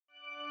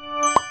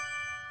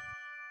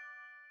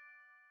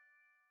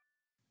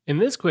In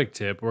this quick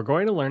tip, we're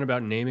going to learn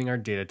about naming our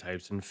data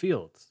types and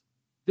fields.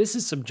 This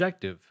is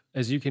subjective,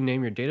 as you can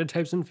name your data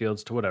types and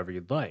fields to whatever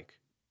you'd like.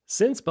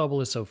 Since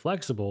Bubble is so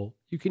flexible,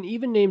 you can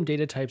even name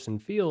data types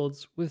and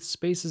fields with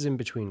spaces in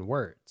between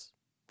words.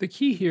 The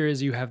key here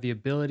is you have the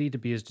ability to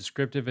be as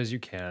descriptive as you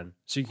can,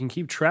 so you can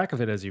keep track of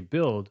it as you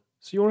build,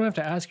 so you won't have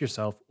to ask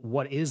yourself,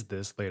 what is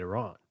this later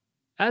on?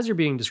 As you're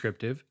being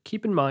descriptive,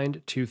 keep in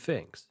mind two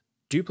things: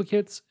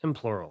 duplicates and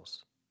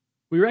plurals.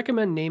 We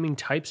recommend naming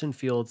types and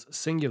fields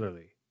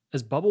singularly,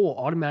 as Bubble will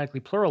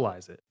automatically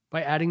pluralize it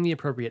by adding the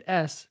appropriate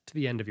S to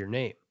the end of your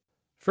name.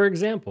 For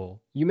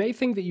example, you may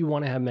think that you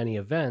want to have many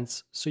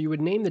events, so you would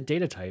name the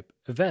data type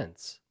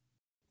events.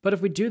 But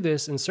if we do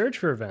this and search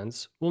for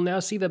events, we'll now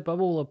see that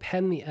Bubble will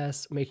append the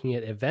S, making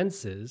it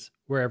eventses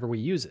wherever we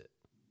use it.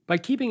 By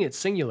keeping it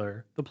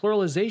singular, the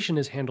pluralization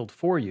is handled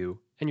for you,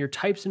 and your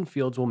types and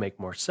fields will make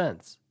more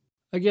sense.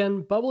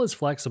 Again, Bubble is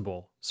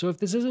flexible, so if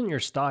this isn't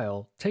your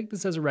style, take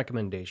this as a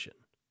recommendation.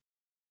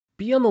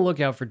 Be on the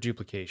lookout for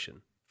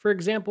duplication. For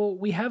example,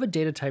 we have a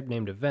data type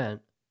named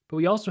event, but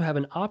we also have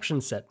an option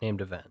set named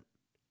event.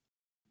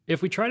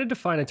 If we try to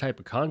define a type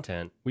of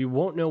content, we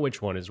won't know which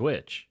one is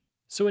which.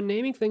 So when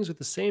naming things with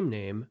the same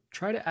name,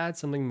 try to add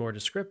something more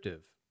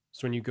descriptive,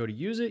 so when you go to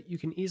use it, you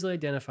can easily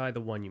identify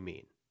the one you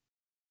mean.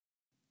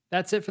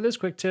 That's it for this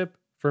quick tip.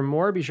 For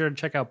more, be sure to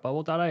check out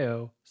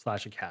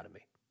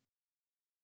bubble.io/academy.